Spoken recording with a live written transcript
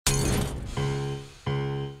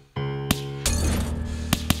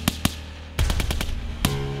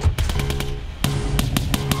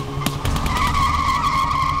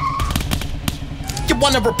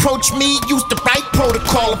wanna approach me, use the right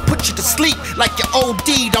protocol and put you to sleep like you're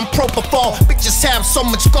OD'd. I'm propofol. Bitches have so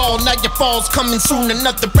much gall, now your fall's coming soon.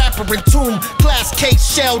 Another rapper in tune, glass case,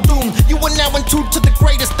 shell doom. You are now in tune to the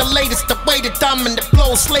greatest, the latest, the way the dominant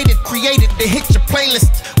flow slated, created to hit your playlist.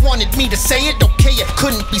 Wanted me to say it, okay, it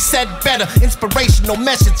couldn't be said better. Inspirational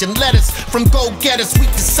message and letters from go-getters. We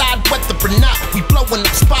decide whether or not we blowing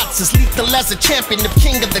up spots. As lethal as a champion, the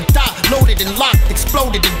king of the dot. Loaded and locked,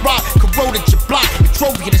 exploded and rock, corroded your block. It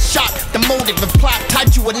drove you to shock, the motive and plot.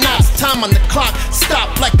 Tied you a knot, time on the clock. Stop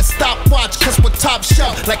like a stopwatch, cause we're top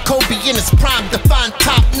shelf. Like Kobe in his prime, define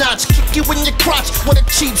top notch. Kick you in your crotch, what a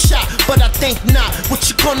cheap shot. But I think not, what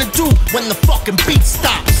you gonna do when the fucking beat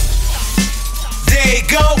stops? There you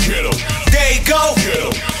go, there you go,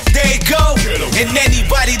 there you go, and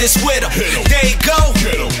anybody that's with him. There you go,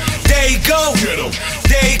 there you go,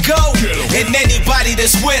 there you go, and anybody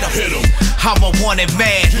that's with him. I'm a wanted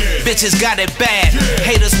man, bitches got it bad.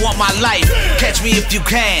 Haters want my life, catch me if you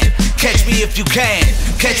can. Catch me if you can,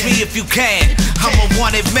 catch me if you can. I'm a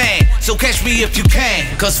wanted man, so catch me if you can.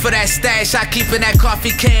 Cause for that stash, I keep in that coffee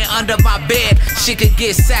can under my bed. Shit could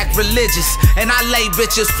get sacrilegious, and I lay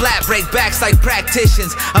bitches flat, break backs like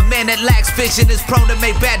practitioners. A man that lacks vision is prone to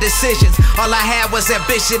make bad decisions. All I had was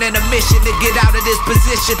ambition and a mission to get out of this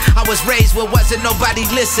position. I was raised where wasn't nobody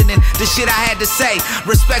listening. The shit I had to say,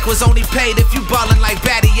 respect was only paid if you ballin' like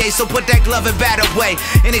Battier. So put that glove and bat away.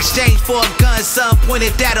 In exchange for a gun, son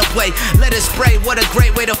pointed that away. Let it spray, what a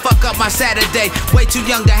great way to fuck up my Saturday. Way too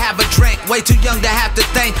young to have a drink, way too young to have to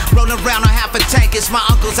think. Rolling around on half a tank, it's my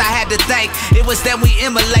uncles I had to thank. It was them we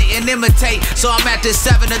emulate and imitate. So I'm at this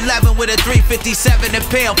 7-Eleven with a 357 and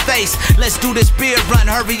pale face. Let's do this beer run,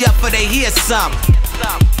 hurry up for they hear some.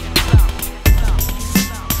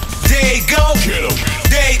 There you go,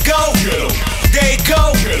 there you go, there you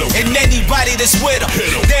go, and anybody that's with him.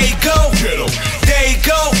 There you go, there you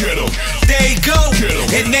go, there you go,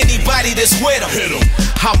 and anybody that's with him.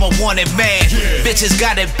 I'm a wanted man, bitches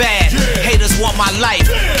got it bad. Haters want my life,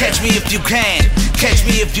 catch me if you can. Catch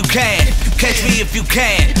me if you can, catch me if you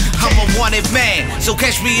can. I'm a wanted man, so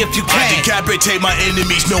catch me if you can. I decapitate my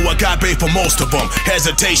enemies, no agape for most of them.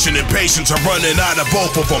 Hesitation and patience are running out of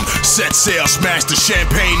both of them. Set sail, smash the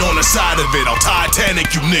champagne on the side of it. I'll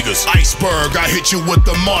Titanic you niggas. Iceberg, I hit you with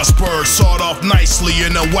the Mossberg. Sawed off nicely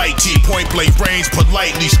in a white tee. Point blank range,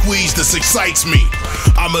 politely squeeze, this excites me.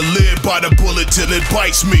 I'ma live by the bullet till it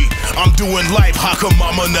bites me. I'm doing life, how come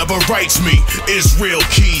mama never writes me? Israel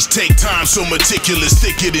Keys, take time so meticulous.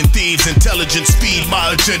 Thicker than thieves, intelligent speed.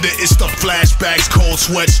 My agenda is the flashbacks, cold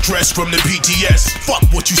sweat, stress from the PTS. Fuck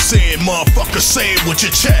what you saying, motherfucker, say it with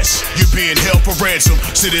your chest. You're being held for ransom,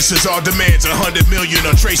 citizens are demands. 100 million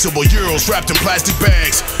untraceable euros wrapped in plastic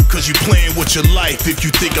bags. Cause you playing with your life. If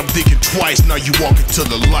you think I'm thinking twice, now you walking to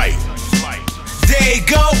the light. There you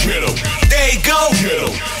go, there you go,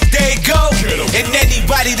 there you go, and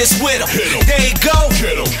anybody that's with him. There you go,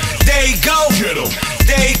 there you go,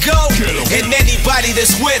 there you go, and anybody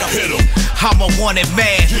that's with him. I'm a wanted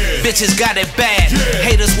man, bitches got it bad.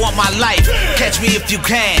 Haters want my life, catch me if you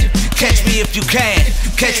can. Catch me if you can,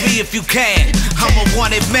 catch me if you can. I'm a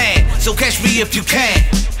wanted man, so catch me if you can.